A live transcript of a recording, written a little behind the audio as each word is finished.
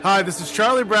Hi, this is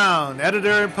Charlie Brown,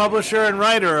 editor and publisher and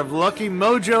writer of Lucky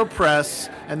Mojo Press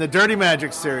and the Dirty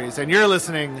Magic series, and you're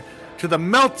listening to the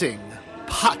Melting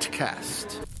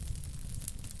Podcast.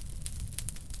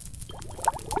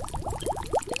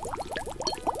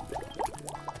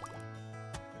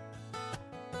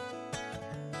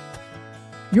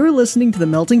 You're listening to the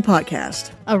Melting Podcast,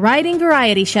 a writing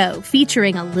variety show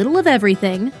featuring a little of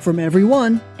everything from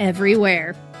everyone,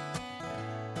 everywhere.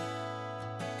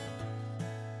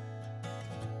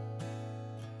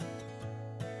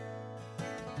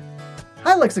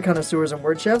 Hi, Lexiconnoisseurs and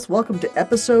Word Chefs. Welcome to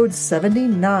episode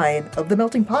 79 of the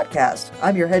Melting Podcast.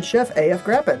 I'm your head chef, A.F.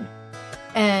 Grappin.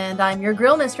 And I'm your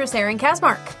grill mistress, Erin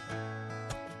Kasmark.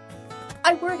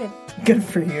 I worded. Good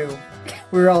for you.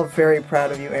 We're all very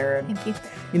proud of you, Erin. Thank you.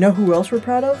 You know who else we're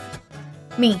proud of?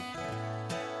 Me.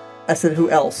 I said who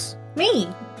else? Me.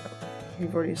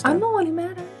 You've already said. I'm the one who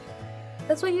matters.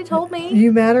 That's what you told me.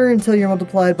 You matter until you're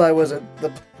multiplied by, was it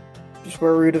the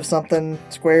square root of something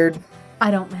squared? I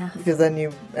don't math. Because then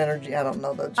you energy, I don't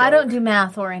know the joke. I don't do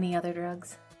math or any other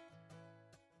drugs.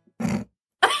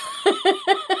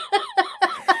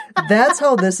 That's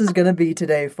how this is going to be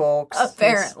today, folks.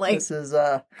 Apparently. This is,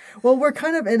 well, we're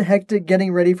kind of in hectic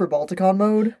getting ready for Balticon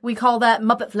mode. We call that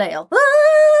Muppet Flail.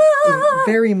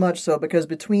 Very much so, because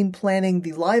between planning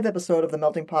the live episode of the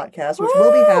Melting Podcast, which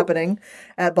will be happening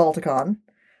at Balticon,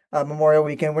 Memorial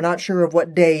Weekend, we're not sure of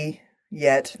what day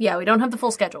yet. Yeah, we don't have the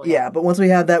full schedule yet. Yeah, but once we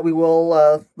have that, we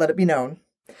will let it be known.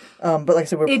 But like I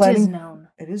said, we're planning... It is known.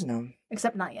 It is known.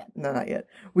 Except not yet. No, not yet.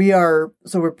 We're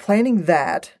planning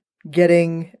that,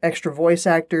 getting extra voice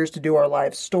actors to do our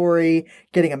live story,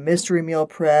 getting a mystery meal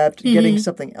prepped, getting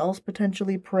something else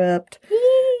potentially prepped,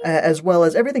 as well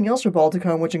as everything else for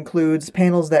Balticon, which includes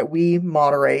panels that we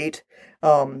moderate,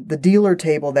 the dealer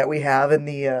table that we have in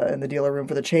the dealer room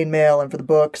for the chainmail and for the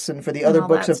books and for the other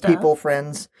books of stuff. people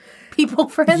friends. People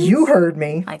friends? You heard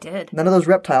me. I did. None of those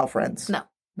reptile friends. No.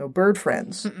 No bird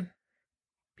friends. Mm-mm.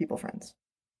 People friends.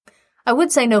 I would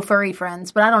say no furry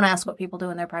friends, but I don't ask what people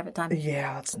do in their private time.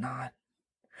 Yeah, it's not.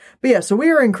 But yeah, so we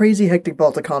are in crazy hectic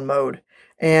Balticon mode.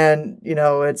 And, you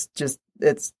know, it's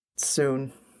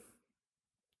soon.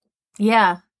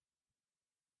 Yeah.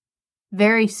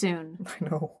 Very soon. I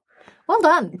know. Well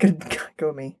done. Good,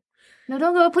 go me. No,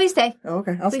 don't go. Please stay. Oh,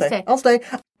 okay, Please stay. I'll stay.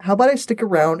 How about I stick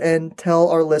around and tell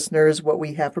our listeners what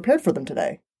we have prepared for them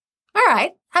today? All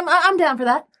right. I'm down for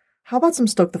that. How about some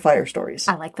Stoke the Fire stories?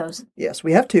 I like those. Yes,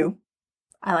 we have two.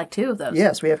 I like two of those.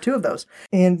 Yes, we have two of those.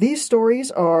 And these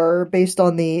stories are based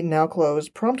on the now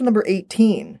closed prompt number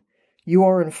 18. You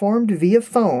are informed via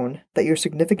phone that your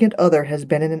significant other has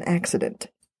been in an accident.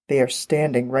 They are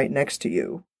standing right next to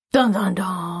you. Dun dun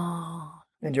dun.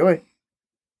 Enjoy.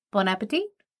 Bon appetit.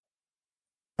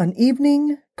 An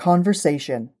Evening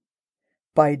Conversation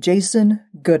by Jason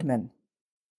Goodman.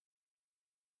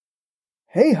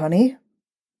 Hey, honey.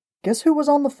 Guess who was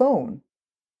on the phone?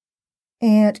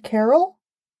 Aunt Carol?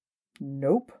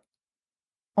 Nope.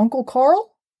 Uncle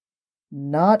Carl?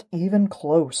 Not even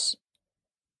close.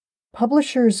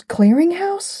 Publishers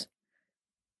Clearinghouse?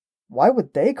 Why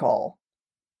would they call?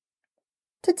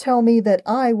 To tell me that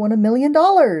I won $1 million.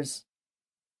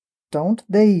 Don't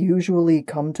they usually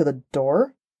come to the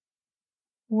door?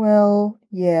 Well,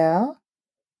 yeah.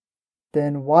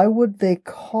 Then why would they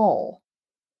call?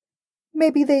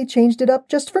 Maybe they changed it up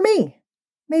just for me.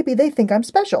 Maybe they think I'm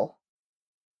special.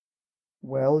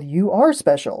 Well, you are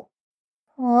special.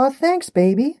 Aw, thanks,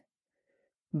 baby.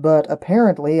 But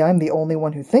apparently I'm the only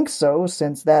one who thinks so,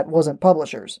 since that wasn't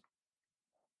Publishers.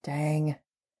 Dang.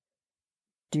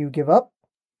 Do you give up?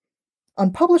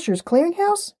 On Publishers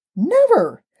Clearinghouse?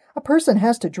 Never! A person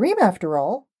has to dream after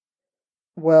all.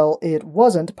 Well, it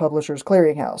wasn't Publishers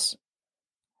Clearinghouse.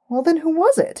 Well, then who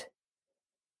was it?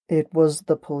 It was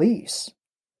the police.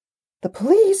 The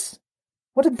police?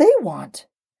 What did they want?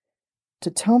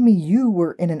 To tell me you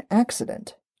were in an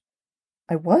accident.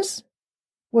 I was?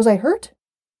 Was I hurt?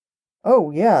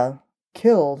 Oh, yeah.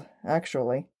 Killed,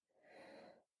 actually.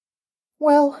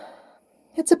 Well,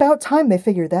 it's about time they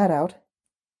figured that out.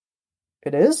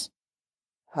 It is?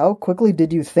 How quickly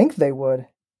did you think they would?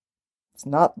 It's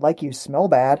not like you smell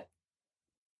bad.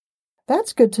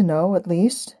 That's good to know, at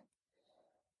least.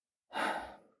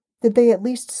 Did they at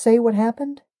least say what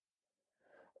happened?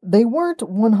 They weren't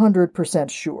 100%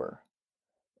 sure.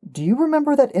 Do you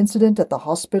remember that incident at the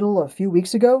hospital a few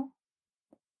weeks ago?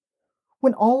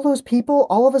 When all those people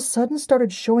all of a sudden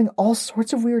started showing all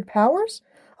sorts of weird powers?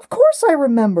 Of course I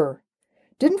remember.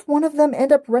 Didn't one of them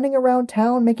end up running around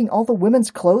town making all the women's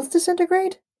clothes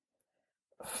disintegrate?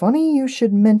 Funny you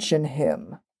should mention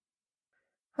him.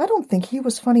 I don't think he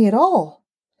was funny at all.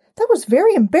 That was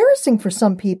very embarrassing for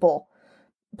some people.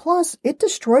 Plus, it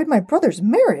destroyed my brother's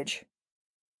marriage.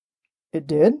 It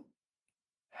did?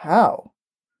 How?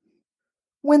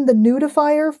 When the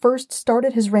nudifier first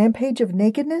started his rampage of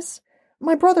nakedness,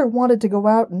 my brother wanted to go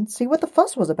out and see what the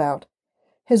fuss was about.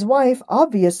 His wife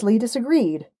obviously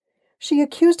disagreed. She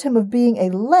accused him of being a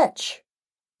lech.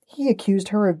 He accused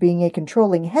her of being a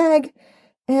controlling hag,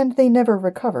 and they never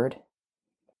recovered.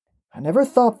 I never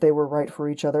thought they were right for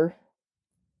each other.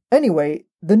 Anyway,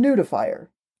 the nudifier.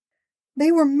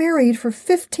 They were married for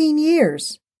 15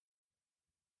 years.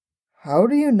 How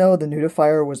do you know the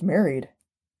nudifier was married?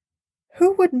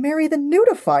 Who would marry the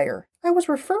nudifier? I was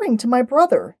referring to my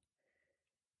brother.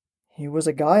 He was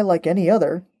a guy like any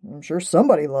other. I'm sure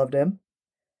somebody loved him.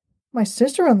 My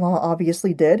sister-in-law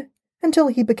obviously did, until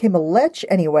he became a lech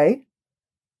anyway.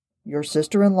 Your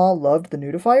sister-in-law loved the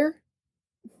nudifier?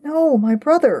 No, my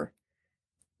brother.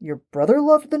 Your brother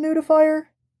loved the nudifier?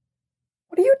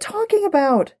 What are you talking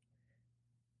about?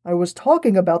 I was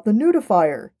talking about the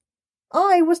nudifier.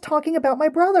 I was talking about my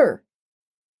brother.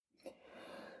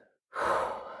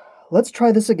 Let's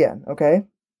try this again, okay?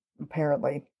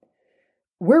 Apparently.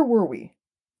 Where were we?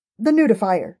 The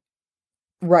nudifier.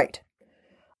 Right.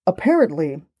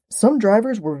 Apparently, some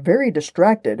drivers were very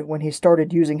distracted when he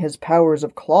started using his powers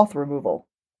of cloth removal.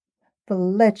 The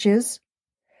leches.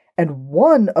 And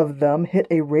one of them hit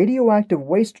a radioactive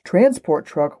waste transport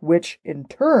truck, which, in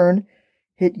turn,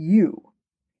 hit you.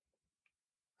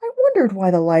 I wondered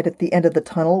why the light at the end of the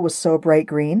tunnel was so bright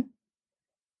green.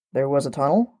 There was a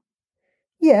tunnel?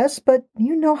 Yes, but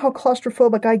you know how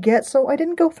claustrophobic I get, so I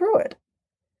didn't go through it.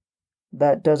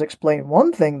 That does explain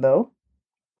one thing, though.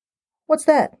 What's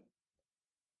that?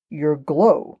 Your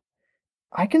glow.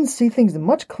 I can see things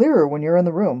much clearer when you're in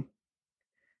the room.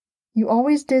 You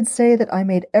always did say that I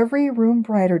made every room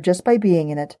brighter just by being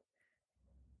in it.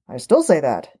 I still say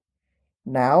that.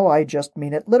 Now I just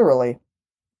mean it literally.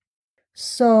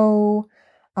 So,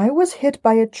 I was hit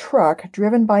by a truck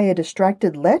driven by a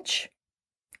distracted lech?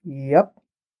 Yep.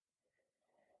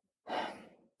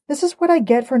 This is what I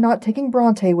get for not taking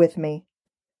Bronte with me.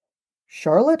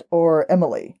 Charlotte or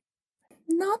Emily?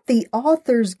 Not the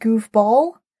author's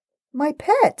goofball. My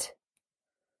pet.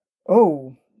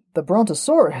 Oh, the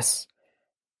Brontosaurus.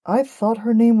 I thought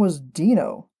her name was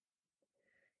Dino.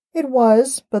 It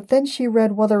was, but then she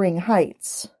read Wuthering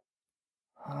Heights.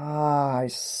 Ah, I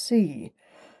see.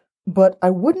 But I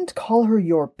wouldn't call her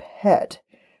your pet.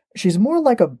 She's more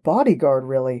like a bodyguard,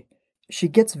 really. She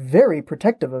gets very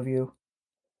protective of you.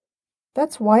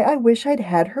 That's why I wish I'd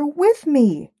had her with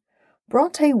me.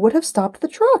 Bronte would have stopped the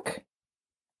truck.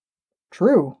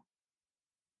 True.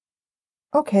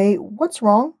 Okay, what's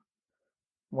wrong?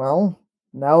 Well,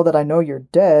 now that I know you're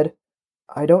dead,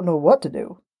 I don't know what to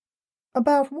do.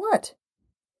 About what?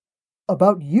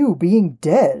 About you being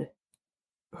dead.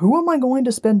 Who am I going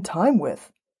to spend time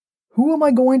with? Who am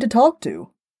I going to talk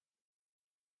to?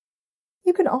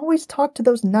 You can always talk to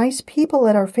those nice people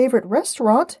at our favorite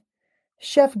restaurant.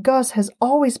 Chef Gus has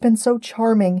always been so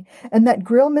charming, and that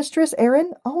grill mistress,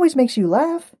 Erin, always makes you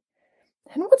laugh.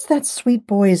 And what's that sweet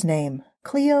boy's name?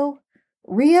 Cleo?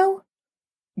 Rio?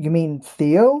 You mean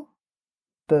Theo?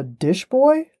 The dish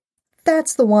boy?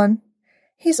 That's the one.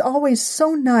 He's always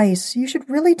so nice. You should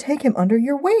really take him under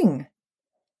your wing.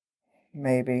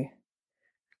 Maybe.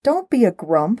 Don't be a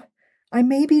grump. I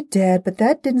may be dead, but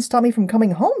that didn't stop me from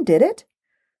coming home, did it?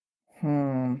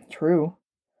 True.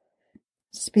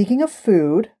 Speaking of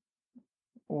food,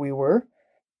 we were.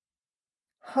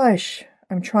 Hush,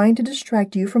 I'm trying to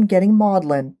distract you from getting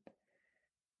maudlin.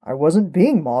 I wasn't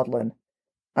being maudlin.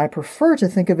 I prefer to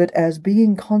think of it as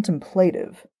being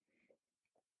contemplative.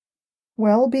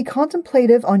 Well, be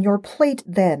contemplative on your plate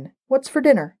then. What's for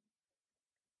dinner?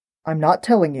 I'm not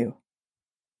telling you.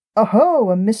 Oh,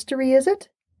 a mystery, is it?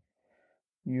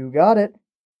 You got it.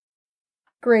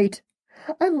 Great.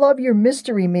 I love your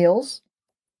mystery meals.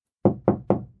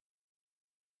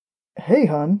 Hey,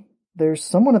 hon, there's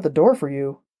someone at the door for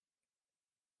you.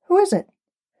 Who is it?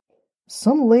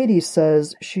 Some lady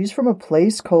says she's from a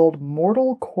place called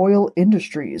Mortal Coil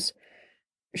Industries.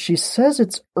 She says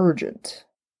it's urgent.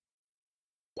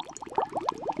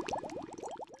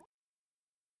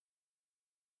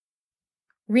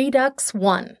 Redux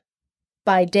 1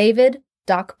 by David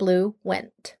Doc Blue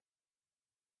Went.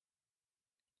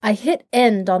 I hit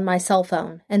end on my cell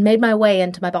phone and made my way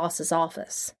into my boss's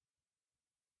office.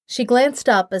 She glanced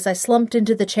up as I slumped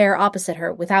into the chair opposite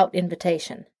her without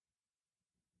invitation.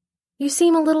 You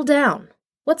seem a little down.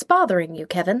 What's bothering you,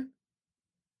 Kevin?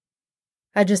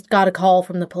 I just got a call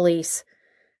from the police.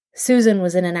 Susan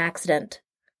was in an accident.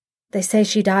 They say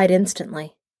she died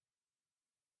instantly.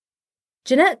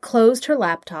 Jeanette closed her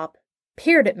laptop,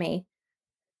 peered at me,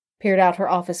 peered out her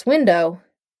office window,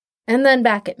 and then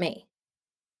back at me.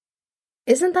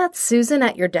 "Isn't that Susan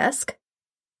at your desk?"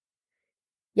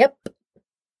 "Yep."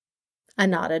 I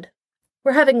nodded.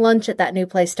 "We're having lunch at that new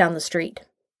place down the street."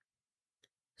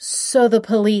 "So the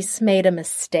police made a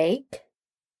mistake?"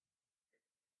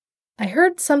 I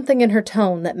heard something in her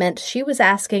tone that meant she was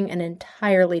asking an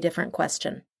entirely different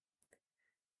question.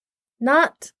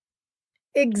 "Not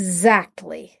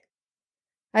exactly."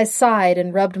 I sighed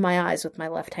and rubbed my eyes with my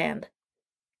left hand.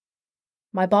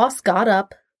 My boss got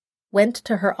up, went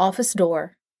to her office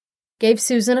door, gave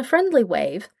Susan a friendly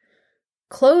wave,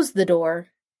 closed the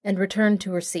door, and returned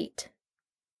to her seat.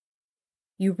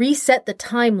 "You reset the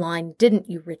timeline, didn't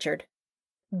you, Richard?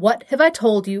 What have I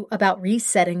told you about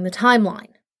resetting the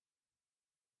timeline?"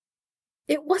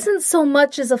 It wasn't so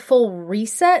much as a full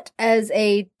reset as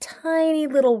a tiny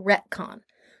little retcon.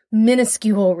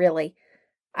 Minuscule, really.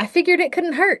 I figured it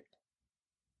couldn't hurt.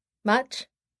 Much?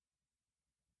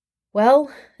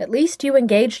 "Well, at least you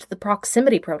engaged the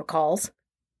proximity protocols."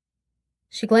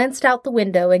 She glanced out the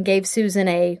window and gave Susan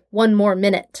a "one more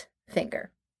minute"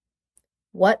 finger.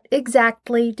 "What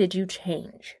exactly did you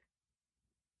change?"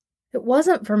 "It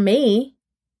wasn't for me."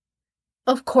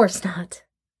 "Of course not.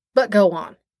 But go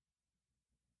on."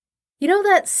 "You know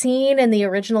that scene in the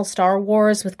original Star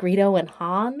Wars with Greedo and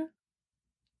Han?"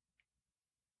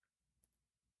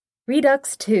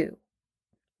 Redux 2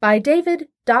 by David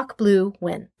Doc Blue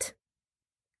Went.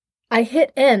 I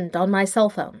hit end on my cell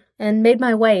phone and made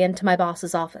my way into my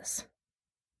boss's office.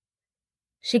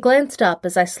 She glanced up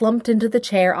as I slumped into the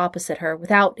chair opposite her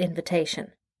without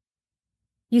invitation.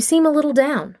 "You seem a little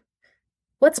down.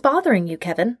 What's bothering you,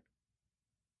 Kevin?"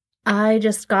 "I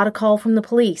just got a call from the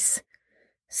police.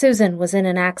 Susan was in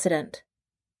an accident.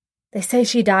 They say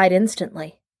she died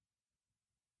instantly."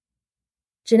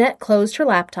 Jeanette closed her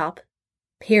laptop,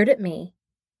 peered at me,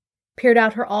 peered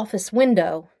out her office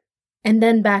window, and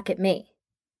then back at me.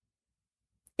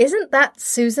 "Isn't that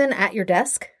Susan at your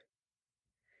desk?"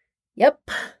 "Yep."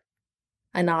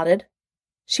 I nodded.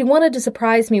 She wanted to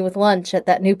surprise me with lunch at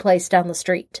that new place down the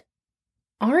street.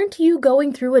 "Aren't you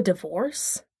going through a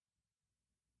divorce?"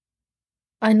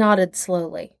 I nodded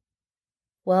slowly.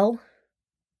 "Well,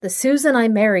 the Susan I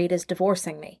married is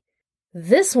divorcing me.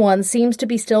 This one seems to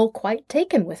be still quite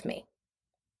taken with me."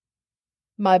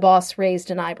 My boss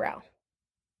raised an eyebrow.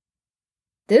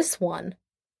 "This one?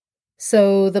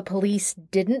 So the police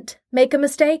didn't make a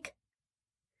mistake?"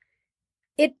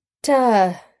 It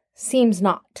seems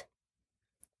not."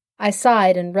 I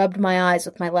sighed and rubbed my eyes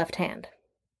with my left hand.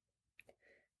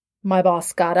 My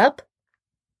boss got up,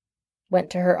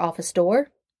 went to her office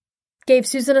door, gave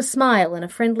Susan a smile and a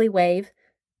friendly wave,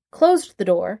 closed the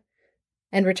door,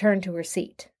 and returned to her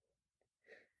seat.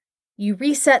 "You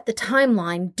reset the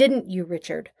timeline, didn't you,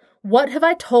 Richard? What have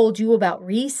I told you about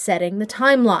resetting the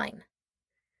timeline?"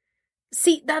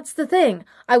 "See, that's the thing.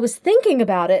 I was thinking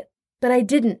about it, but I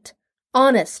didn't.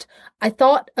 Honest, I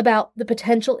thought about the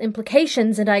potential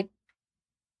implications and I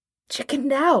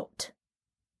chickened out."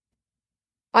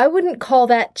 "I wouldn't call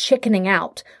that chickening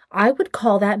out. I would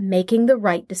call that making the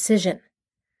right decision.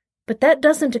 But that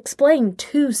doesn't explain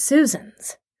two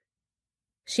Susans."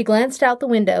 She glanced out the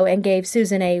window and gave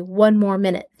Susan a "one more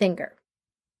minute" finger.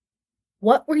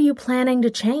 "What were you planning to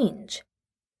change?"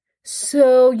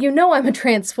 "So, you know I'm a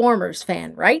Transformers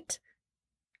fan, right?"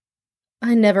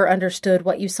 "I never understood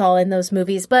what you saw in those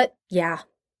movies, but yeah."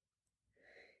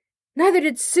 "Neither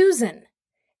did Susan.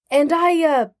 And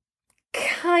I,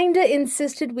 kinda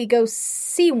insisted we go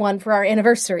see one for our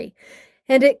anniversary,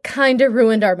 and it kinda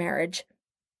ruined our marriage."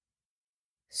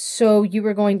 "So you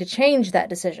were going to change that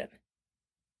decision?"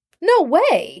 "No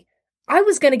way! I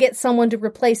was going to get someone to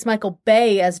replace Michael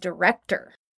Bay as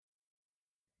director."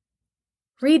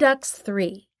 Redux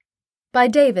 3 by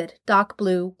David Doc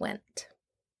Blue Went.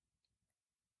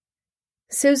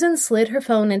 Susan slid her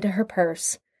phone into her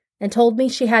purse and told me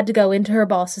she had to go into her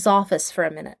boss's office for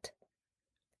a minute.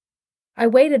 I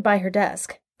waited by her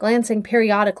desk, glancing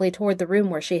periodically toward the room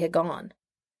where she had gone.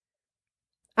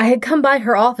 I had come by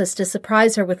her office to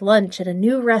surprise her with lunch at a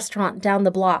new restaurant down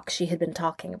the block she had been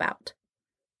talking about.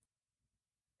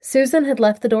 Susan had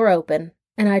left the door open,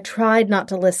 and I tried not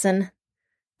to listen,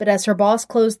 but as her boss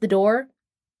closed the door,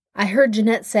 I heard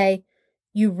Jeanette say,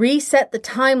 "You reset the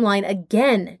timeline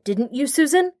again, didn't you,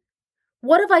 Susan?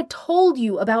 What have I told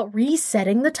you about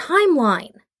resetting the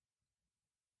timeline?"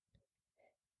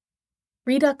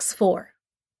 Redux 4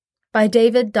 by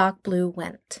David Doc Blue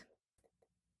Went.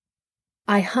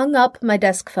 I hung up my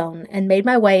desk phone and made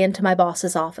my way into my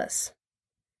boss's office.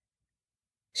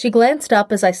 She glanced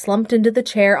up as I slumped into the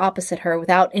chair opposite her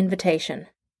without invitation.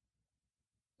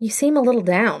 You seem a little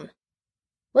down.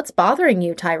 What's bothering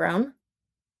you, Tyrone?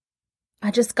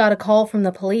 I just got a call from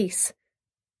the police.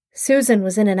 Susan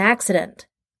was in an accident.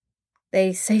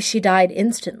 They say she died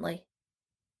instantly.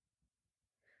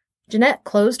 Jeanette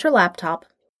closed her laptop,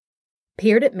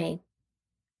 peered at me,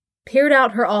 peered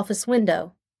out her office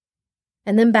window,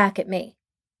 and then back at me.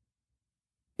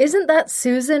 Isn't that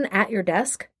Susan at your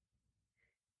desk?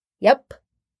 Yep.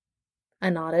 I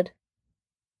nodded.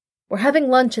 We're having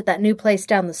lunch at that new place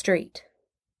down the street.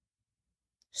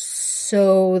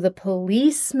 So the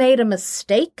police made a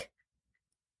mistake?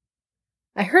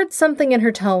 I heard something in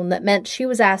her tone that meant she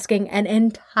was asking an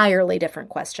entirely different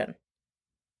question.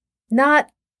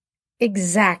 Not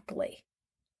exactly.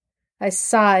 I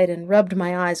sighed and rubbed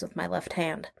my eyes with my left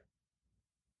hand.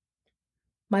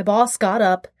 My boss got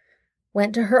up,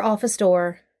 went to her office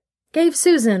door, gave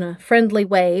Susan a friendly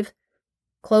wave,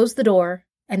 closed the door,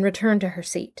 and returned to her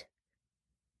seat.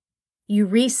 You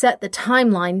reset the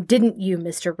timeline, didn't you,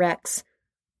 Mr. Rex?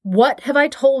 What have I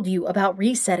told you about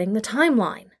resetting the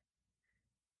timeline?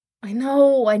 I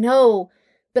know,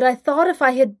 but I thought if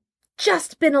I had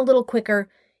just been a little quicker,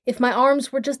 if my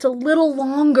arms were just a little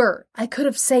longer, I could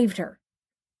have saved her.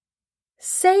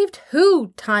 Saved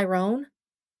who, Tyrone?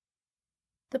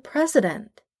 The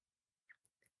President.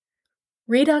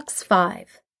 Redux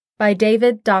 5 by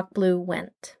David Blue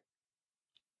Went.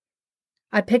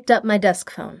 I picked up my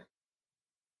desk phone.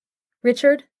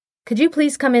 Richard, could you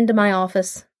please come into my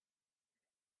office?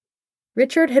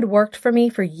 Richard had worked for me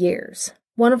for years,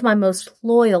 one of my most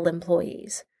loyal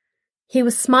employees. He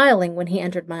was smiling when he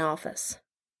entered my office.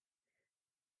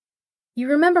 You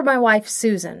remember my wife,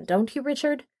 Susan, don't you,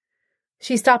 Richard?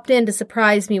 She stopped in to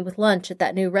surprise me with lunch at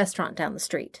that new restaurant down the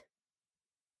street.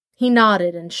 He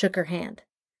nodded and shook her hand.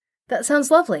 That sounds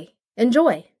lovely.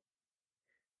 Enjoy.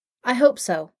 I hope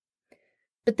so.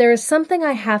 But there is something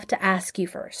I have to ask you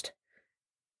first.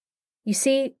 You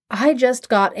see, I just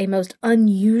got a most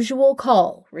unusual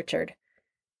call, Richard.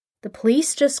 The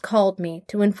police just called me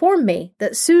to inform me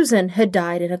that Susan had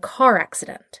died in a car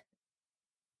accident.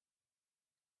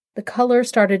 The color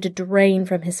started to drain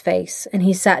from his face, and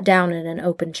he sat down in an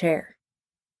open chair.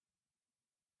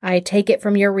 I take it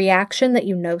from your reaction that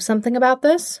you know something about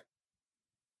this?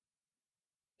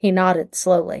 He nodded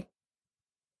slowly.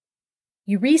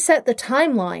 You reset the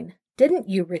timeline, didn't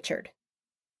you, Richard?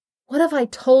 What have I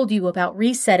told you about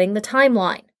resetting the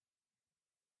timeline?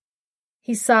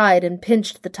 He sighed and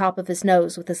pinched the top of his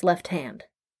nose with his left hand.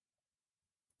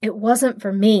 It wasn't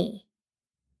for me.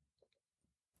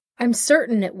 I'm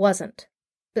certain it wasn't,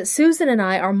 but Susan and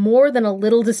I are more than a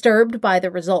little disturbed by the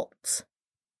results.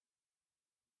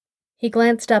 He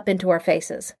glanced up into our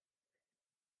faces.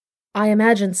 I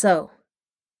imagine so.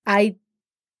 I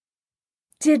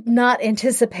did not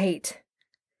anticipate.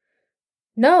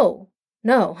 No,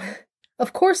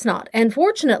 of course not, and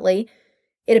fortunately,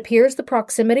 it appears the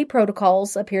proximity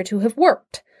protocols appear to have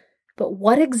worked. But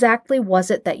what exactly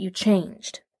was it that you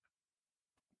changed?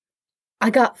 I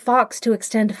got Fox to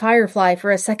extend Firefly for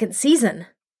a second season.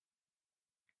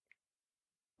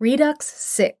 Redux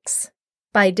 6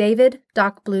 by David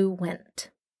Blue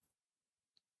Went.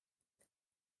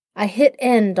 I hit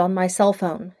end on my cell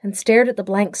phone and stared at the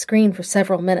blank screen for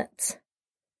several minutes.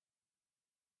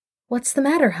 What's the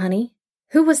matter, honey?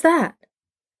 Who was that?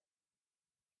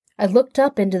 I looked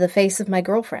up into the face of my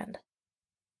girlfriend.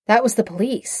 That was the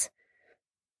police.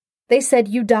 They said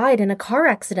you died in a car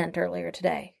accident earlier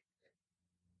today.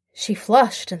 She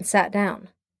flushed and sat down.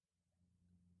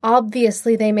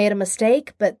 Obviously they made a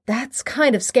mistake, but that's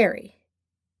kind of scary.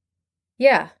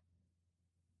 Yeah,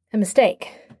 a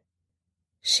mistake.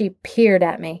 She peered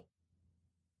at me.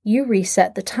 You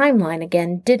reset the timeline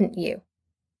again, didn't you?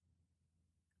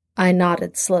 I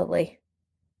nodded slowly.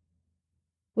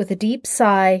 With a deep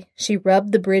sigh, she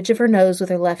rubbed the bridge of her nose with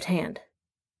her left hand.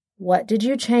 What did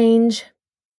you change?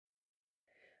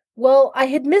 Well, I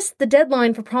had missed the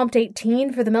deadline for Prompt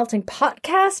 18 for the Melting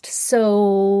Podcast,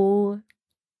 so...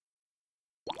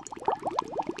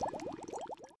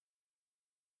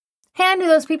 Hey, I knew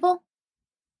those people.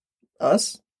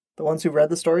 Us? The ones who read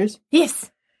the stories? Yes.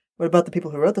 What about the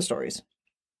people who wrote the stories?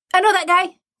 I know that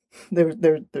guy.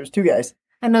 There's two guys.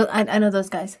 I know those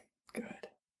guys. Good.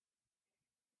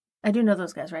 I do know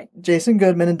those guys, right? Jason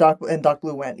Goodman and Doc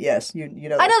Blue Went. Yes, you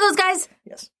know. I know those guys.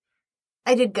 Yes.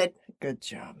 I did good. Good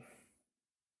job.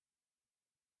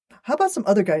 How about some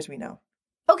other guys we know?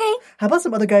 Okay. How about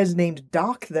some other guys named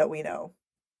Doc that we know?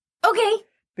 Okay.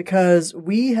 Because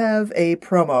we have a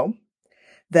promo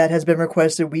that has been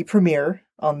requested we premiere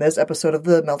on this episode of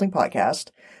the Melting Podcast.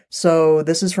 So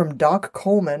this is from Doc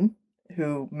Coleman,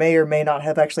 who may or may not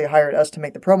have actually hired us to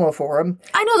make the promo for him.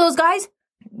 I know those guys.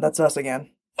 That's us again.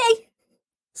 Hey.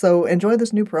 So enjoy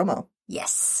this new promo.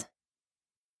 Yes.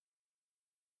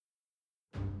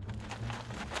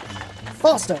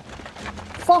 Faster!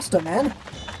 Faster, man!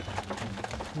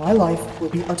 My life will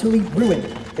be utterly ruined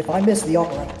if I miss the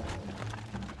opera.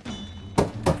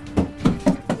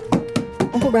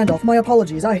 Uncle Randolph, my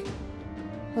apologies,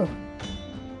 Oh.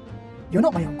 You're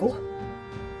not my uncle.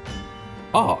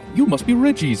 Ah, you must be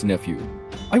Reggie's nephew.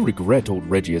 I regret old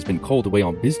Reggie has been called away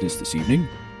on business this evening.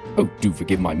 Oh, do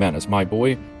forgive my manners, my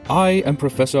boy. I am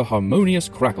Professor Harmonious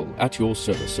Crackle, at your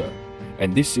service, sir.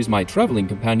 And this is my traveling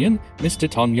companion, Miss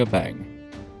Titania Bang.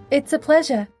 It's a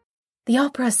pleasure. The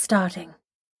opera's starting.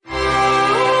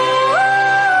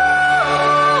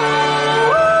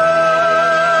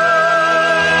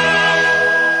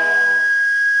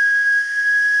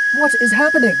 What is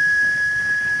happening?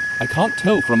 I can't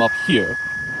tell from up here.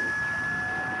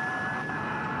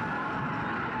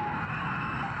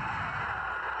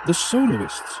 The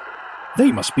soloists.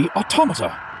 They must be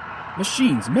automata.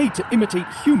 Machines made to imitate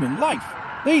human life.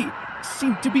 They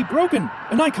seem to be broken,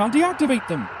 and I can't deactivate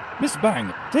them. Miss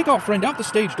Bang, take our friend out the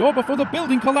stage door before the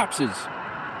building collapses.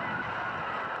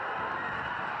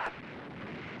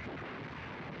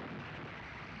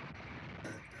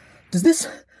 Does this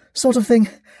sort of thing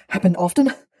happen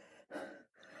often?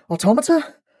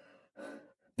 Automata?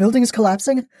 Buildings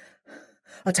collapsing?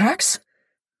 Attacks?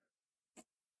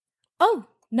 Oh,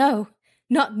 no.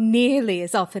 Not nearly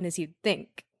as often as you'd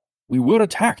think. We were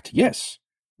attacked, yes.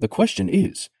 The question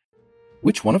is,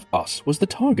 which one of us was the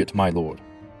target, my lord?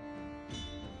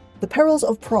 The Perils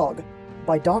of Prague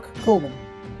by Doc Coleman.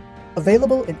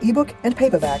 Available in ebook and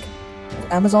paperback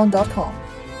at Amazon.com.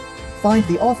 Find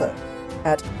the author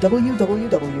at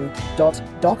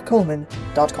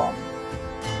www.doccoleman.com.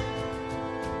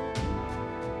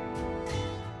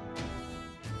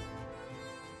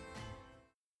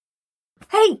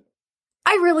 Hey,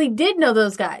 I really did know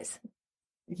those guys.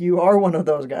 You are one of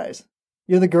those guys.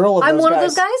 You're the girl of those guys. I'm one of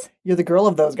those guys? You're the girl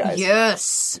of those guys.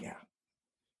 Yes. Yeah.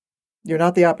 You're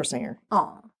not the opera singer.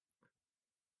 Aw.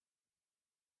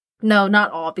 No,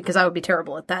 not all, because I would be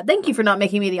terrible at that. Thank you for not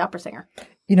making me the opera singer.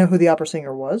 You know who the opera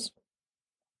singer was?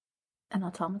 An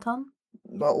automaton?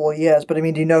 Well, yes, but I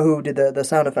mean, do you know who did the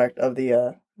sound effect of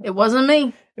the, It wasn't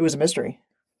me. It was a mystery.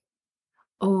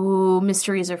 Oh,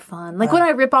 mysteries are fun. Like when I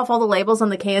rip off all the labels on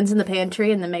the cans in the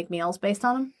pantry and then make meals based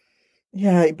on them.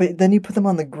 Yeah, but then you put them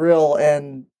on the grill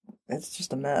and it's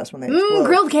just a mess when they explode.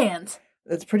 Grilled cans.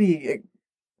 It's pretty...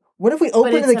 What if we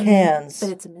opened the cans?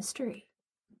 But it's a mystery.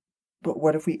 But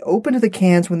what if we opened the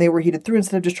cans when they were heated through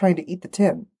instead of just trying to eat the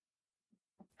tin?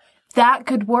 That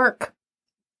could work.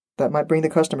 That might bring the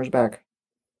customers back.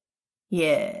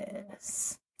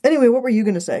 Yes. Anyway, what were you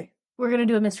going to say? We're going to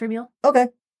do a mystery meal? Okay.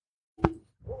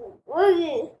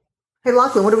 Hey,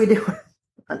 Lachlan, what are we doing?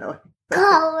 I know.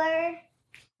 Color.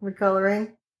 We're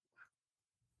coloring.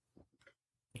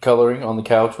 Coloring on the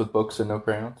couch with books and no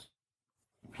crayons.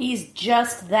 He's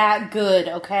just that good,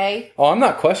 okay? Oh, I'm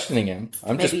not questioning him.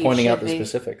 I'm Maybe just you pointing out should the be.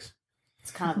 specifics.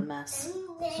 It's kind of a mess.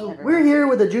 So we're here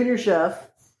with a junior chef.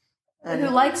 Who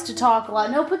likes to talk a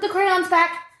lot. No, put the crayons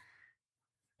back.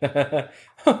 Yeah,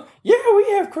 we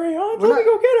have crayons. Let me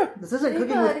go get them. This isn't Hey,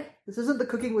 cooking bud. with. This isn't the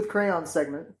cooking with crayons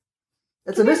segment.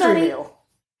 It's Come a here, mystery buddy. meal.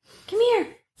 Come here.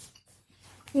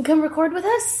 You come record with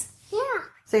us? Yeah.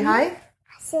 Say hi.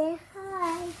 Say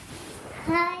hi.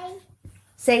 Hi.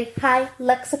 Say hi,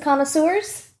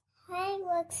 lexiconosaurs Hi,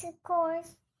 what's the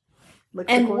course?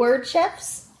 and word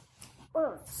chefs.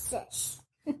 Oh, sis.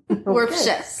 Word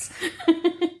chefs.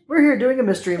 We're here doing a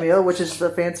mystery meal, which is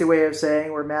a fancy way of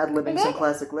saying we're mad-libbing some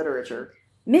classic literature.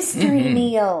 Mystery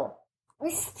meal.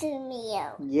 Mr.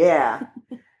 Mio. Yeah.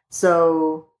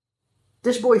 So,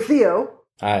 Dish Boy Theo,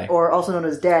 Hi. or also known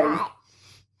as Daddy,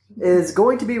 is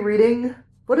going to be reading.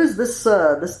 What is this?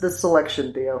 This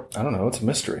selection, Theo? I don't know. It's a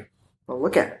mystery. Well,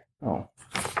 look at it. Oh.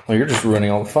 Well, you're just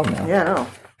ruining all the fun now. Yeah, I know.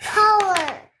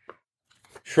 Color.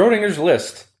 Schrodinger's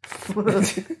list.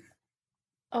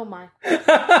 Oh my.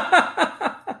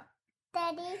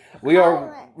 Daddy. We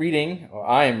are reading, or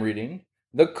I am reading,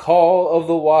 The Call of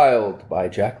the Wild by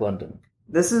Jack London.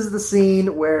 This is the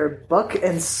scene where Buck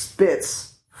and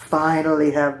Spitz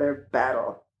finally have their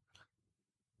battle.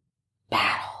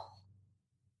 Battle.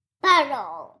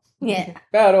 Battle. Yeah.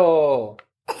 Battle!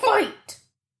 Fight.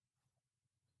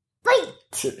 Fight.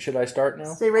 Should I start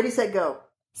now? Say ready, set, go.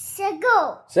 So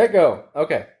go. Set, go.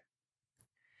 Okay.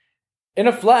 In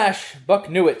a flash, Buck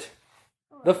knew it.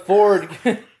 The Ford...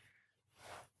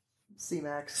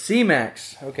 C-Max.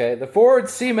 C-Max. Okay, the forward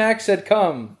C-Max had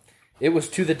come. It was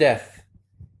to the death.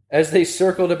 As they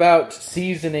circled about,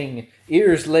 seasoning,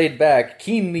 ears laid back,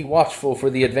 keenly watchful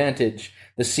for the advantage,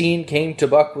 the scene came to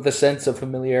Buck with a sense of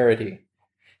familiarity.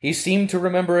 He seemed to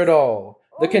remember it all.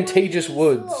 The contagious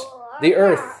woods, the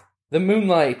earth, the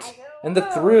moonlight, and the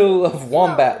thrill of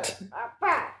wombat.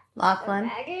 Lachlan.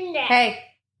 Hey.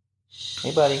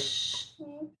 Hey, buddy.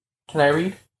 Can I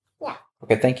read? Yeah.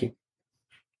 Okay, thank you.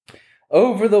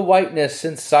 Over the whiteness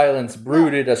and silence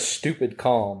brooded a stupid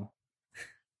calm.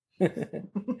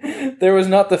 There was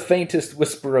not the faintest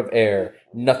whisper of air.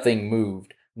 Nothing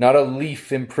moved. Not a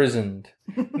leaf imprisoned.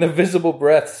 The visible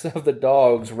breaths of the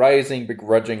dogs rising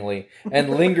begrudgingly and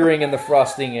lingering in the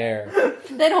frosting air.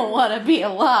 They don't want to be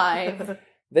alive.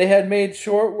 They had made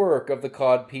short work of the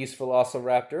codpiece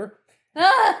velociraptor.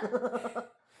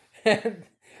 And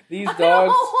these I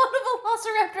dogs... don't want a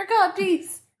velociraptor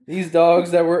codpiece. These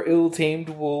dogs that were ill-tamed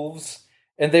wolves,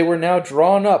 and they were now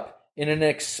drawn up in an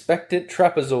expectant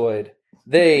trapezoid.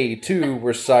 They, too,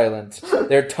 were silent,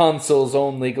 their tonsils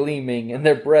only gleaming, and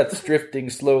their breaths drifting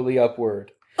slowly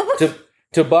upward.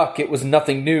 To Buck, it was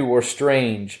nothing new or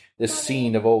strange, this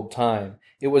scene of old time.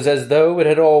 It was as though it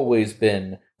had always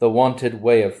been the wonted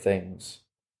way of things.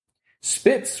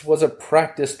 Spitz was a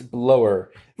practiced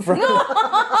blower.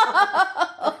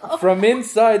 From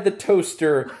inside the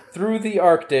toaster, through the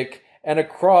Arctic, and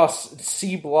across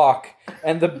C Block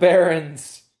and the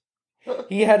Barrens,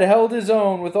 he had held his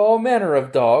own with all manner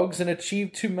of dogs and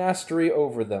achieved to mastery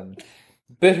over them.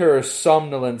 Bitter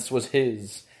somnolence was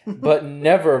his, but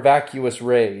never vacuous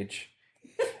rage.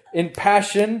 In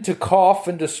passion to cough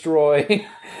and destroy,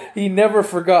 he never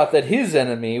forgot that his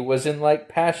enemy was in like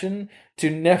passion to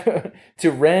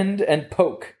rend and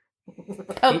poke.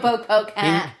 Poke.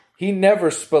 He never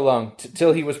spelunked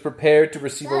till he was prepared to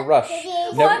receive a rush.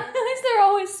 Why is there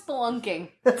always spelunking?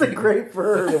 That's a great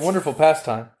verb. A wonderful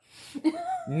pastime.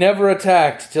 Never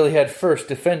attacked till he had first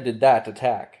defended that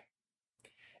attack.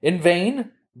 In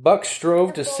vain, Buck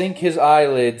strove to sink his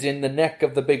eyelids in the neck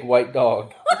of the big white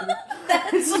dog.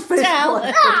 That's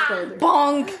talent.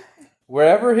 Bonk.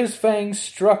 Wherever his fangs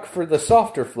struck for the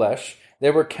softer flesh, they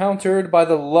were countered by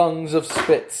the lungs of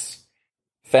Spitz.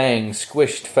 Fang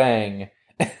squished fang.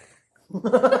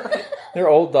 They're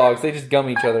old dogs, they just gum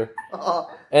each other.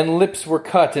 And lips were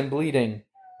cut and bleeding,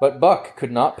 but Buck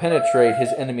could not penetrate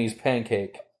his enemy's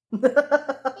pancake.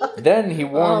 Then he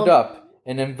warmed up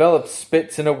and enveloped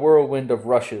Spitz in a whirlwind of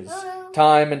rushes.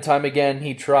 Time and time again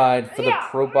he tried for the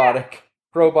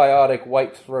probiotic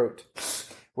white throat,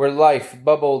 where life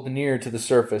bubbled near to the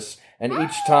surface, and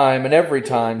each time and every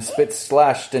time Spitz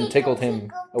slashed and tickled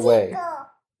him away.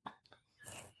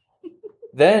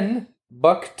 Then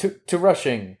Buck took to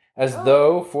rushing, as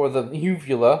though for the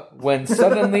uvula, when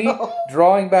suddenly,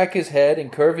 drawing back his head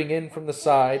and curving in from the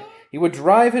side, he would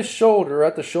drive his shoulder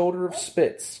at the shoulder of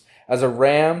Spitz, as a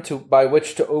ram by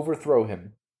which to overthrow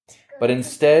him. But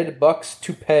instead, Buck's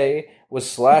toupee was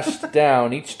slashed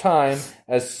down each time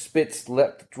as Spitz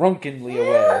leapt drunkenly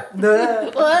away.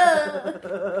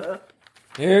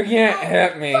 You can't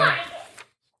hit me.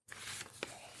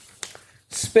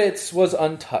 Spitz was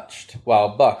untouched,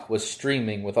 while Buck was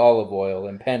streaming with olive oil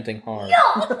and panting hard.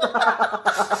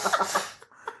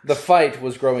 The fight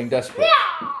was growing desperate,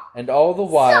 and all the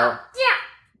while...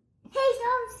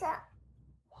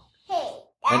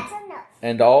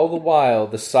 And all the while,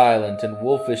 the silent and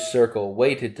wolfish circle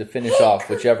waited to finish off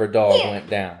whichever dog went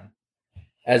down.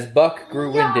 As Buck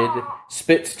grew winded,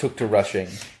 Spitz took to rushing,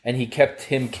 and he kept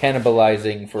him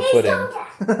cannibalizing for footing.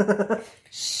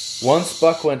 Once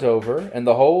Buck went over, and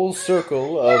the whole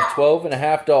circle of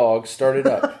 12.5 dogs started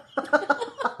up.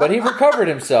 But he recovered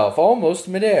himself almost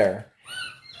midair,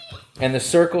 and the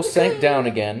circle sank down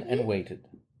again and waited.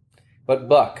 But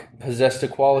Buck possessed a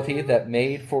quality that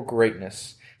made for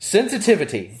greatness.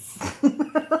 Sensitivity.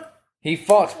 He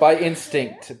fought by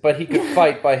instinct, but he could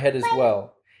fight by head as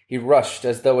well. He rushed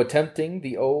as though attempting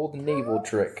the old naval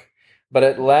trick, but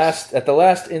at the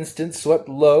last instant swept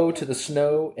low to the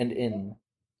snow and in.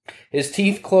 His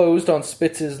teeth closed on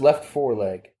Spitz's left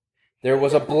foreleg. There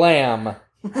was a blam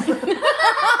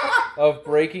of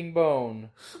breaking bone,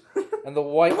 and the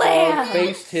white dog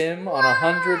faced him on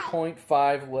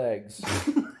 100.5 legs.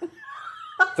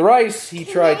 Thrice he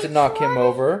tried to knock him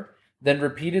over, then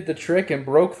repeated the trick and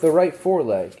broke the right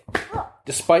foreleg.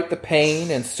 Despite the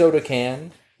pain and soda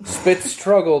can, Spitz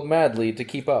struggled madly to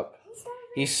keep up.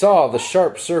 He saw the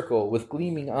sharp circle with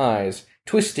gleaming eyes,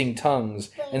 twisting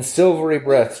tongues, and silvery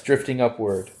breaths drifting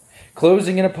upward,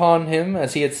 closing in upon him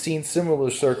as he had seen similar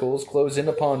circles close in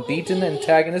upon beaten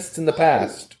antagonists in the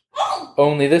past.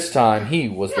 Only this time he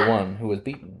was the one who was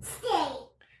beaten.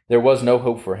 There was no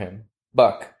hope for him.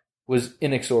 Buck was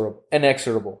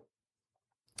inexorable.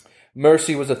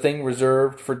 Mercy was a thing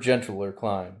reserved for gentler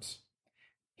climes.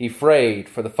 He frayed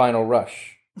for the final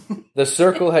rush. The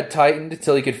circle had tightened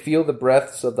till he could feel the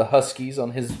breaths of the huskies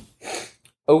on his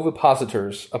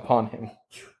ovipositors upon him.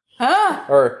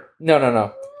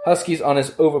 No. Huskies on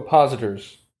his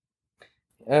ovipositors.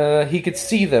 He could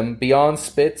see them beyond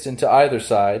spits and to either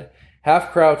side,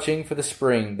 half crouching for the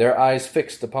spring, their eyes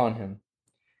fixed upon him.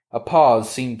 A pause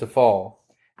seemed to fall.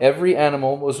 Every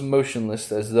animal was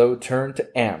motionless as though turned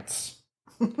to ants.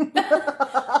 They're not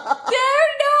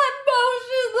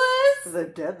motionless!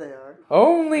 They're dead, they are.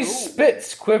 Only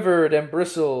Spitz quivered and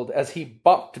bristled as he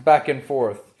bopped back and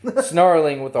forth,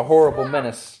 snarling with a horrible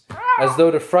menace, as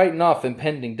though to frighten off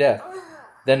impending death.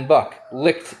 Then Buck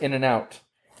licked in and out.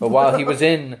 But while he was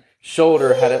in,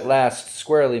 shoulder had at last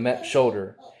squarely met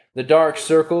shoulder. The dark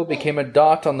circle became a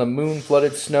dot on the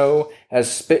moon-flooded snow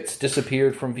as Spitz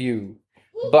disappeared from view.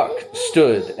 Buck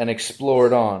stood and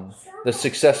explored on, the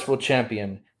successful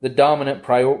champion, the dominant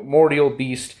primordial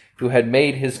beast who had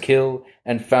made his kill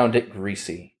and found it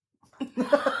greasy. I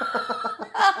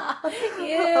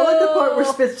like the part where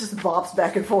Spitz just bops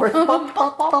back and forth. Bop,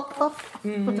 bop, bop, bop.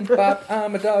 Bop,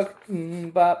 I'm a dog.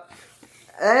 Bop.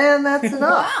 And that's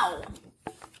enough. Wow!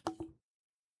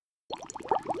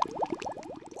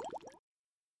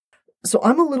 So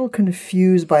I'm a little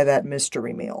confused by that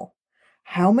mystery meal.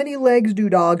 How many legs do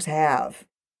dogs have?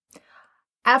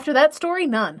 After that story,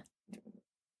 none.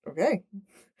 Okay.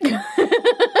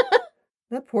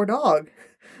 That poor dog.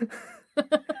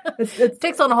 It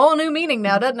takes on a whole new meaning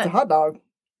now, doesn't It's a it? hot dog.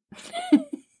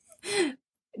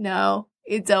 No,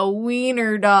 it's a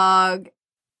wiener dog.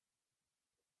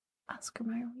 Oscar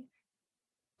Mayer wiener.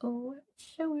 Oh,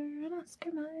 show her an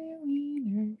Oscar Mayer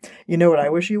wiener. You know what I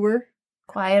wish you were?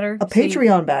 Quieter. A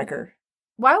Patreon backer.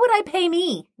 Why would I pay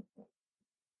me?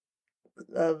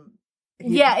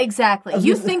 Yeah, exactly.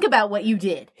 You think about what you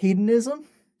did. Hedonism?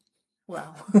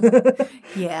 Well,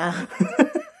 yeah.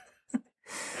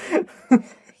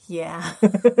 Yeah.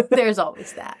 There's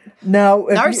always that. Now,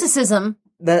 Narcissism.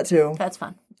 that too. That's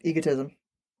fun. Egotism.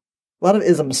 A lot of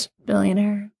isms.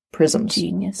 Billionaire. Prisms.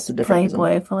 Genius. It's a different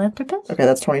Playboy. Philanthropist. Okay,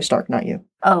 that's Tony Stark, not you.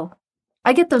 Oh.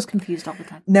 I get those confused all the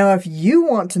time. Now, if you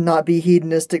want to not be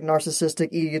hedonistic,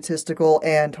 narcissistic, egotistical,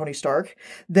 and Tony Stark,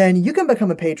 then you can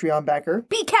become a Patreon backer.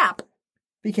 BCAP.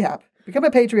 Become a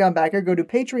Patreon backer. Go to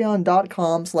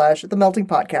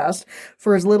patreon.com/themeltingpodcast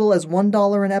for as little as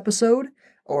 $1 an episode,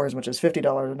 or as much as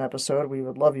 $50 an episode. We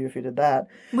would love you if you did that.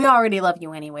 We already love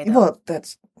you anyway, though. Well,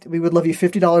 we would love you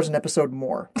 $50 an episode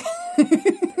more.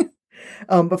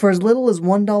 But for as little as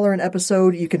 $1 an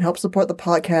episode, you can help support the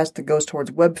podcast that goes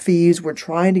towards web fees. We're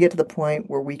trying to get to the point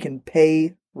where we can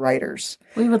pay writers.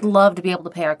 We would love to be able to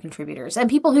pay our contributors and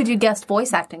people who do guest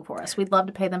voice acting for us. We'd love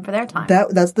to pay them for their time.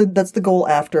 That's the goal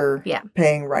after Yeah.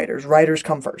 paying writers. Writers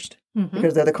come first Mhm.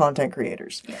 because they're the content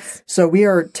creators. Yes. So we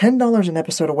are $10 an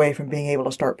episode away from being able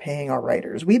to start paying our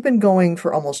writers. We've been going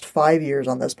for almost 5 years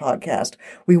on this podcast.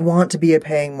 We want to be a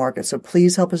paying market, so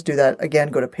please help us do that. Again,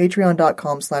 go to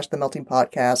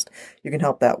patreon.com/themeltingpodcast. You can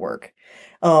help that work.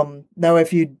 Now,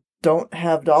 if you don't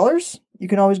have dollars, you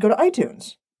can always go to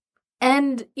iTunes.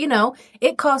 And,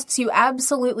 it costs you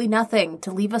absolutely nothing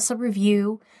to leave us a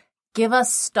review. Give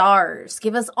us stars.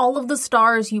 Give us all of the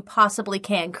stars you possibly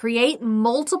can. Create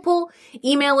multiple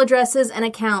email addresses and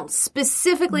accounts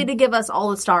specifically to give us all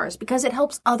the stars because it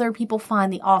helps other people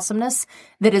find the awesomeness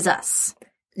that is us.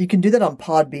 You can do that on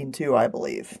Podbean too, I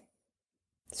believe.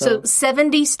 So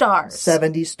 70 stars.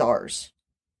 70 stars.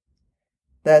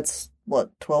 That's,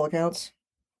 12 accounts?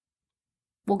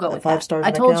 We'll go At with 5 that. stars I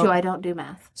an told account? you I don't do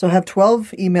math. So have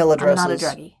 12 email I'm addresses. not a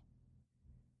druggie.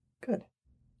 Good.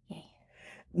 Yay.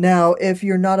 Now, if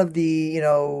you're not of the,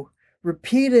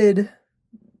 repeated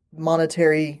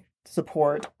monetary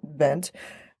support bent,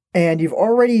 and you've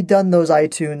already done those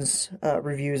iTunes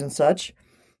reviews and such,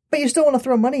 but you still want to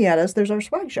throw money at us, there's our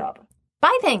swag shop.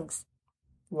 Buy things.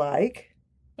 Like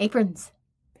Aprons.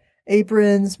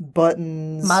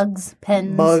 buttons,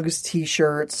 Mugs,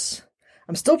 t-shirts.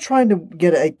 I'm still trying to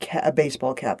get a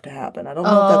baseball cap to happen. I don't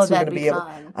know if that's going to be able.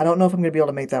 fun. I don't know if I'm going to be able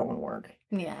to make that one work.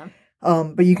 Yeah.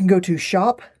 But you can go to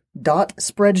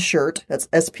shop.spreadshirt. That's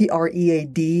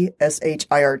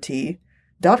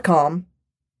SPREADSHIRT.com.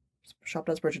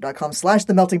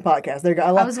 Shop.spreadshirt.com/themeltingpodcast. There you go.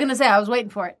 I was going to say, I was waiting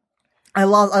for it. I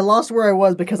lost where I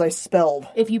was because I spelled.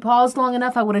 If you paused long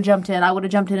enough, I would have jumped in. I would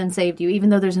have jumped in and saved you, even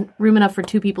though there's room enough for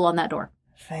 2 people on that door.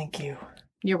 Thank you.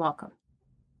 You're welcome.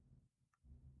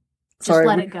 Sorry,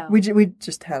 let it go. We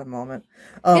just had a moment.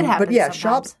 It happens but yeah,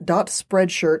 sometimes.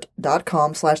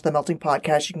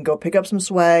 shop.spreadshirt.com/themeltingpodcast. You can go pick up some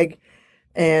swag.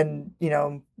 and,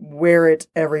 wear it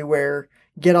everywhere,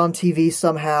 get on TV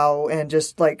somehow, and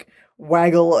just,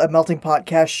 waggle a Melting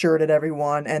Podcast shirt at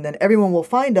everyone, and then everyone will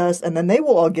find us, and then they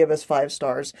will all give us 5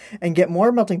 stars, and get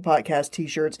more Melting Podcast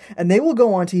t-shirts, and they will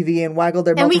go on TV and waggle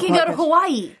their Melting Podcast. And we can go to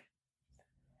Hawaii.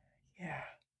 Yeah.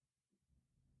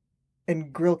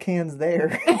 And grill cans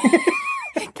there.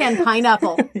 Canned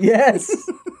pineapple. Yes.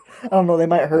 I don't know, they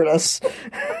might hurt us.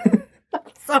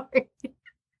 Sorry.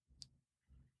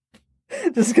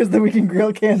 Just because then we can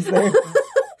grill cans there.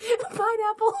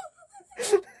 Pineapple.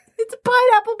 It's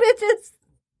pineapple, bitches.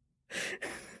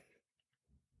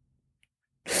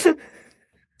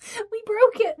 We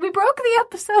broke it. We broke the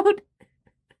episode.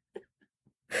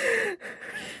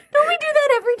 Don't we do that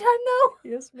every time, though?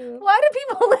 Yes, ma'am. Why do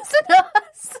people listen to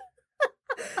us?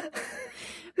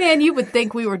 Man, you would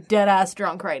think we were dead-ass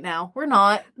drunk right now. We're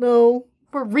not. No.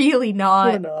 We're really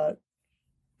not. We're not.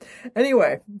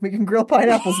 Anyway, we can grill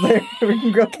pineapples there. We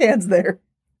can grill cans there.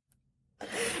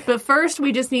 But first,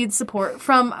 we just need support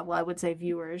from, well, I would say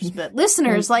viewers, but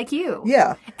listeners like you.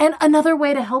 Yeah. And another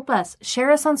way to help us,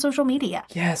 share us on social media.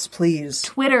 Yes, please.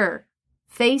 Twitter,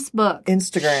 Facebook,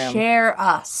 Instagram. Share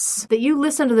us. That you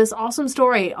listen to this awesome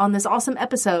story on this awesome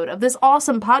episode of this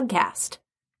awesome podcast.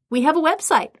 We have a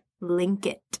website. Link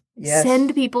it. Yes.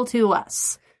 Send people to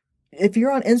us. If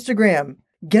you're on Instagram,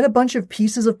 get a bunch of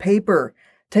pieces of paper.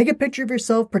 Take a picture of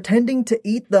yourself pretending to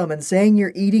eat them and saying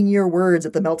you're eating your words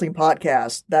at the Melting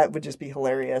Podcast. That would just be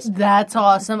hilarious. That's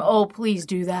awesome. Oh, please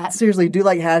do that. Seriously, do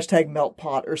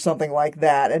 #meltpot or something like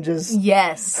that and just...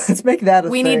 Yes. Let's make that a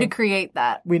thing. We need to create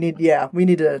that. We need things.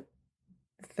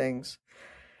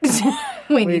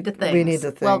 We need the things. We need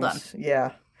the things. Well done.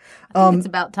 Yeah. I think it's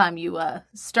about time you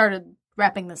started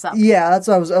wrapping this up. Yeah, that's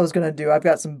what I was going to do. I've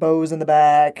got some bows in the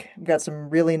back. I've got some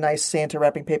really nice Santa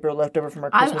wrapping paper left over from our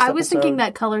Christmas I was episode. thinking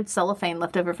that colored cellophane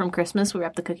left over from Christmas we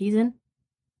wrap the cookies in.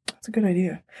 That's a good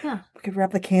idea. Yeah. We could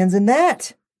wrap the cans in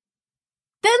that.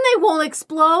 Then they won't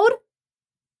explode.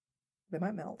 They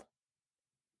might melt.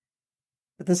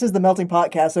 But this is the Melting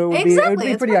Podcast, so it would Exactly.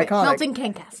 be It's pretty perfect. iconic. Melting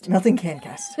Cancast. Melting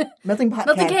Cancast. Melting Pot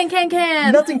Melting Can.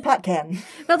 can. Melting Pot Can.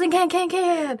 Melting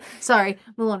can. Sorry,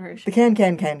 Moulin Rouge. The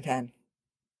can.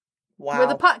 Wow. We're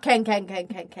the pot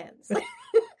cans.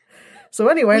 So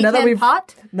anyway, We now that can we've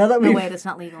pot? now that No we've way, that's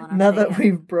not legal in our now state that yet.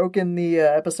 we've broken the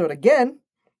episode again,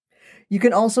 you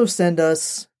can also send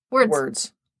us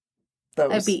words.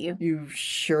 Those. I beat you. You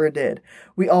sure did.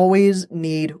 We always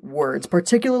need words,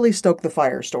 particularly Stoke the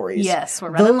Fire stories. Yes,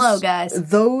 we're running low, guys.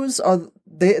 Those are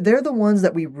they're the ones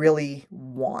that we really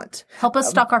want. Help us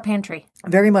stock our pantry.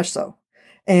 Very much so.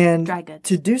 And Dry goods.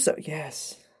 to do so,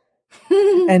 yes.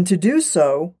 And to do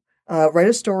so, write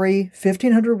a story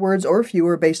 1,500 words or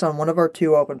fewer based on one of our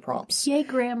 2 open prompts. Yay,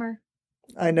 grammar.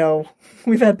 I know.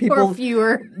 We've had people Or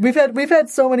fewer. We've had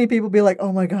so many people be like,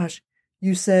 "Oh my gosh,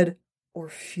 you said or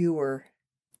fewer."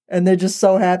 And they're just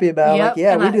so happy about it. Yep, Like,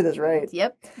 yeah, and we I- do this right.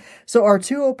 Yep. So our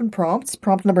 2 open prompts,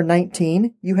 prompt number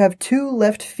 19, you have 2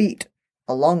 left feet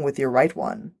along with your right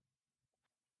one.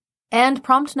 And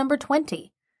prompt number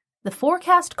 20. The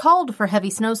forecast called for heavy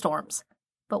snowstorms,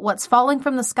 but what's falling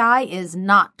from the sky is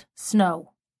not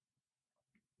snow.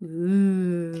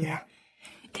 Ooh. Yeah.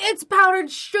 It's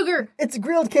powdered sugar. It's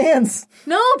grilled cans.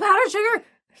 No, powdered sugar.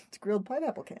 It's grilled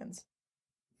pineapple cans.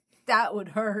 That would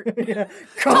hurt. Yeah.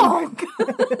 Donk.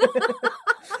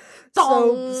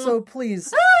 So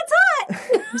please. Oh, it's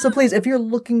hot. So please, if you're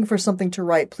looking for something to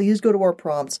write, please go to our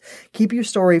prompts. Keep your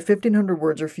story 1,500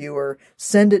 words or fewer.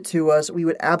 Send it to us. We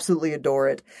would absolutely adore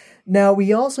it. Now,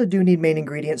 we also do need main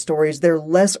ingredient stories. They're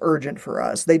less urgent for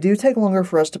us. They do take longer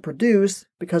for us to produce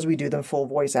because we do them full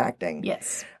voice acting.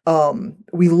 Yes.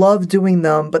 We love doing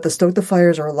them, but the Stoke the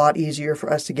Fires are a lot easier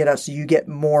for us to get out so you get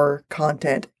more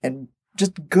content and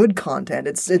just good content.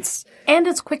 And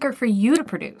it's quicker for you to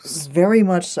produce. Very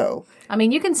much so. I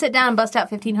mean, you can sit down and bust out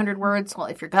 1,500 words, well,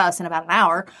 if you're Gus, in about an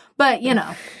hour, but, you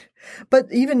know. But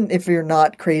even if you're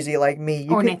not crazy like me,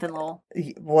 Or Nathan Lowell.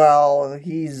 Well,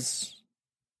 he's...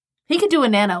 He could do a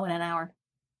nano in an hour.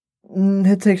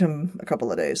 It takes him a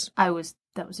couple of days. That was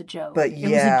a joke. But It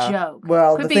yeah. was a joke.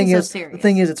 Well, Quit the being thing so is, serious. the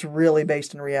thing is, it's really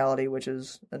based in reality, which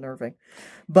is unnerving.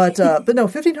 But no,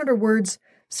 1,500 words.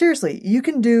 Seriously, you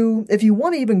can do, if you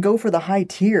want to even go for the high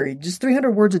tier, just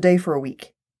 300 words a day for a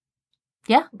week.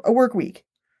 Yeah. A work week.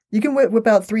 You can whip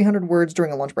out 300 words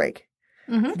during a lunch break.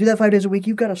 Mm-hmm. If you do that 5 days a week,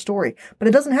 you've got a story. But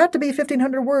it doesn't have to be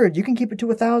 1,500 words. You can keep it to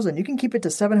 1,000. You can keep it to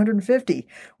 750.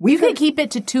 You could keep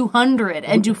it to 200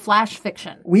 and do flash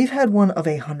fiction. We've had one of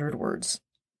 100 words.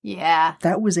 Yeah.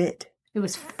 That was it. It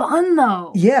was fun,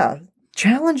 though. Yeah.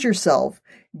 Challenge yourself.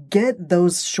 Get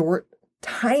those short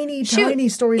tiny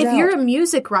stories if out. you're a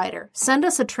music writer, send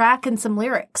us a track and some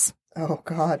lyrics. Oh,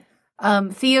 God.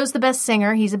 Theo's the best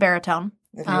singer. He's a baritone.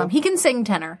 He can sing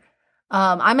tenor.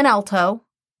 I'm an alto,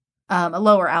 a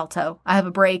lower alto. I have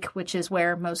a break, which is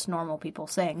where most normal people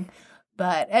sing.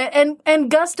 But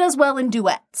and Gus does well in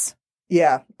duets.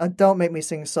 Yeah, don't make me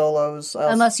sing solos.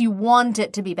 Unless you want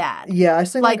it to be bad. Yeah, I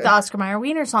sing like the Oscar Mayer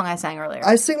Wiener song I sang earlier.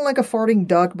 I sing like a farting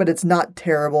duck, but it's not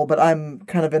terrible, but I'm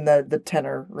kind of in the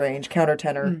tenor range,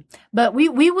 countertenor. But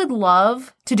we would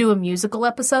love to do a musical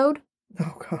episode.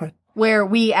 Oh, God. Where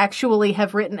we actually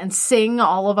have written and sing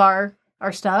all of our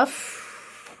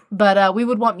stuff. But we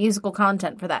would want musical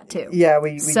content for that, too. Yeah,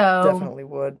 we definitely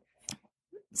would.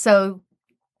 So,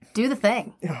 do the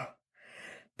thing.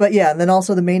 But yeah, and then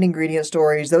also the main ingredient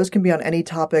stories, those can be on any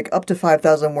topic up to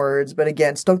 5,000 words. But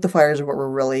again, Stoke the Fires are what we're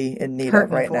really in need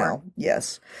of right now.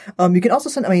 Yes. You can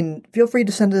also feel free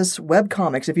to send us web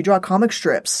comics. If you draw comic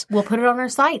strips, we'll put it on our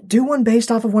site. Do one based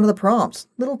off of one of the prompts.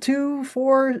 Little 2,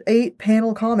 4, 8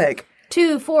 panel comic.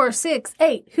 2, 4, 6,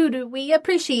 8. Who do we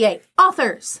appreciate?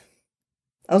 Authors.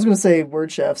 I was going to say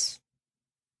word chefs.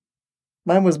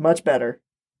 Mine was much better.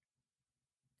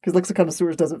 Because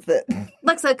Lexiconnoisseurs doesn't fit.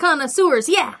 Lexiconnoisseurs,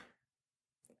 yeah.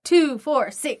 2,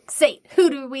 4, 6, 8. Who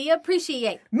do we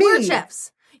appreciate? Me. Word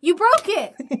chefs. You broke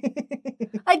it.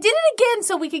 I did it again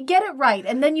so we could get it right,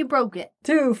 and then you broke it.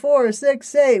 2, 4,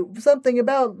 6, 8. Something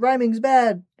about rhyming's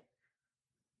bad.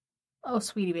 Oh,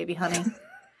 sweetie baby honey.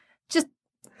 Just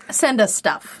send us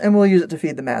stuff. And we'll use it to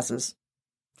feed the masses.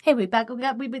 Hey,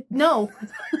 no.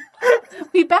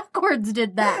 We backwards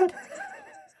did that.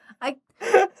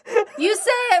 You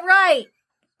say it right.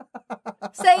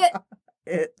 Say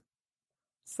it.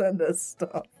 Send us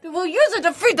stuff. We'll use it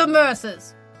to feed the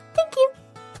masses. Thank you.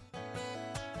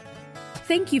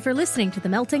 Thank you for listening to The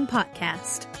Melting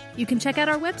Podcast. You can check out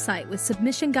our website with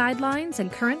submission guidelines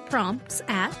and current prompts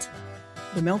at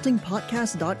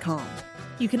themeltingpodcast.com.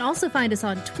 You can also find us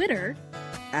on Twitter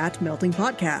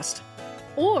 @meltingpodcast.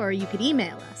 Or you could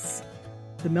email us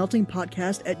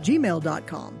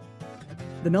themeltingpodcast@gmail.com.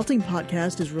 The Melting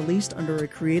Podcast is released under a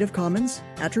Creative Commons,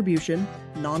 Attribution,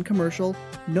 Non-Commercial,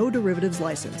 No Derivatives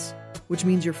license, which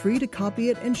means you're free to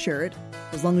copy it and share it,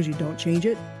 as long as you don't change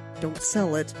it, don't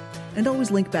sell it, and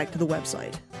always link back to the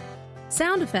website.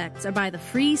 Sound effects are by the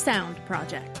Free Sound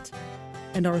Project.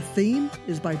 And our theme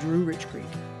is by Drew Rich Creek.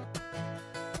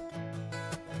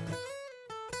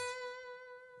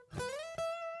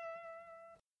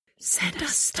 Send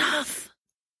us stuff.